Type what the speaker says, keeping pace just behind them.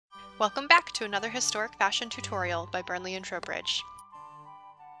Welcome back to another historic fashion tutorial by Burnley and Trowbridge.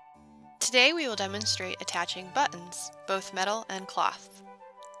 Today we will demonstrate attaching buttons, both metal and cloth.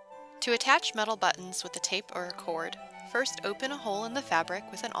 To attach metal buttons with a tape or a cord, first open a hole in the fabric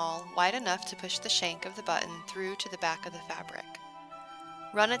with an awl wide enough to push the shank of the button through to the back of the fabric.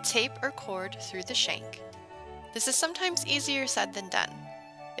 Run a tape or cord through the shank. This is sometimes easier said than done.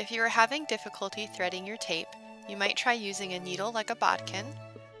 If you are having difficulty threading your tape, you might try using a needle like a bodkin,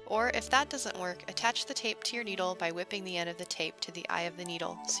 or if that doesn't work, attach the tape to your needle by whipping the end of the tape to the eye of the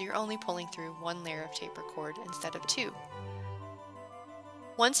needle so you're only pulling through one layer of tape or cord instead of two.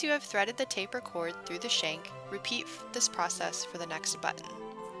 Once you have threaded the tape or cord through the shank, repeat this process for the next button.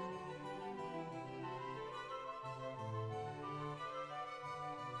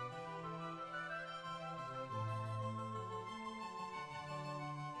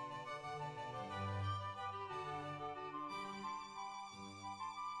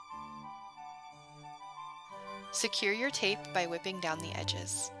 Secure your tape by whipping down the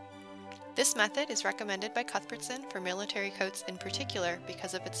edges. This method is recommended by Cuthbertson for military coats in particular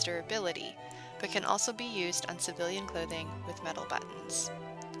because of its durability, but can also be used on civilian clothing with metal buttons.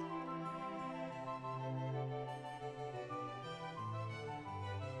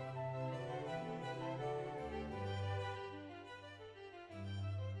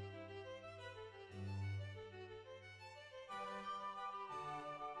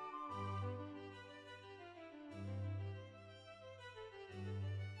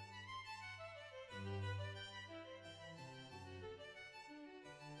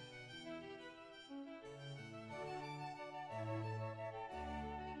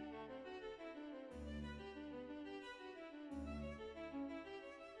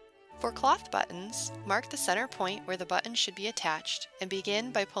 For cloth buttons, mark the center point where the button should be attached and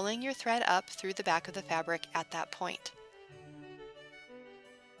begin by pulling your thread up through the back of the fabric at that point.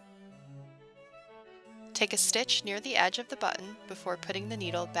 Take a stitch near the edge of the button before putting the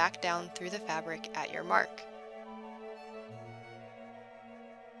needle back down through the fabric at your mark.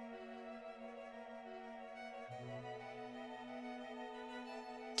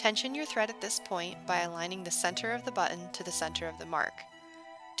 Tension your thread at this point by aligning the center of the button to the center of the mark.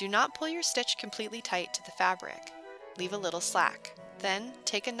 Do not pull your stitch completely tight to the fabric. Leave a little slack. Then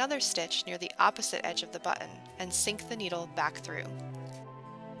take another stitch near the opposite edge of the button and sink the needle back through.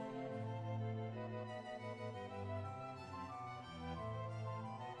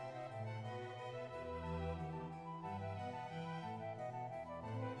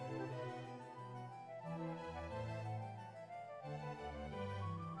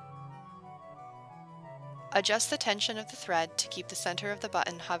 Adjust the tension of the thread to keep the center of the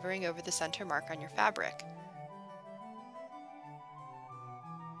button hovering over the center mark on your fabric.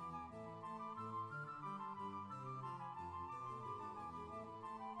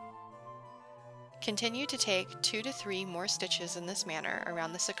 Continue to take 2 to 3 more stitches in this manner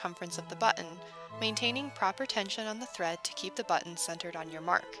around the circumference of the button, maintaining proper tension on the thread to keep the button centered on your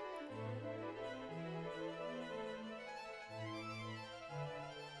mark.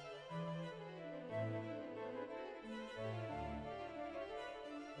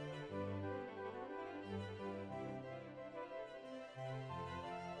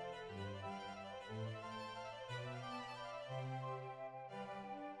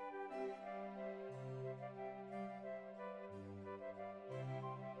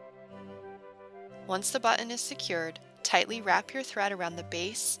 Once the button is secured, tightly wrap your thread around the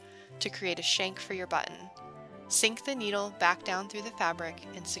base to create a shank for your button. Sink the needle back down through the fabric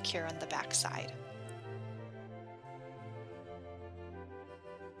and secure on the back side.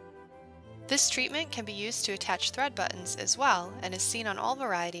 This treatment can be used to attach thread buttons as well and is seen on all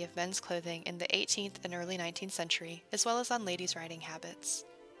variety of men's clothing in the 18th and early 19th century, as well as on ladies' riding habits.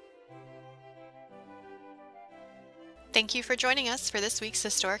 Thank you for joining us for this week's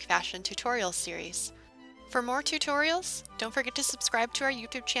Historic Fashion Tutorial series. For more tutorials, don't forget to subscribe to our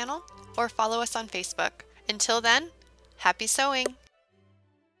YouTube channel or follow us on Facebook. Until then, happy sewing!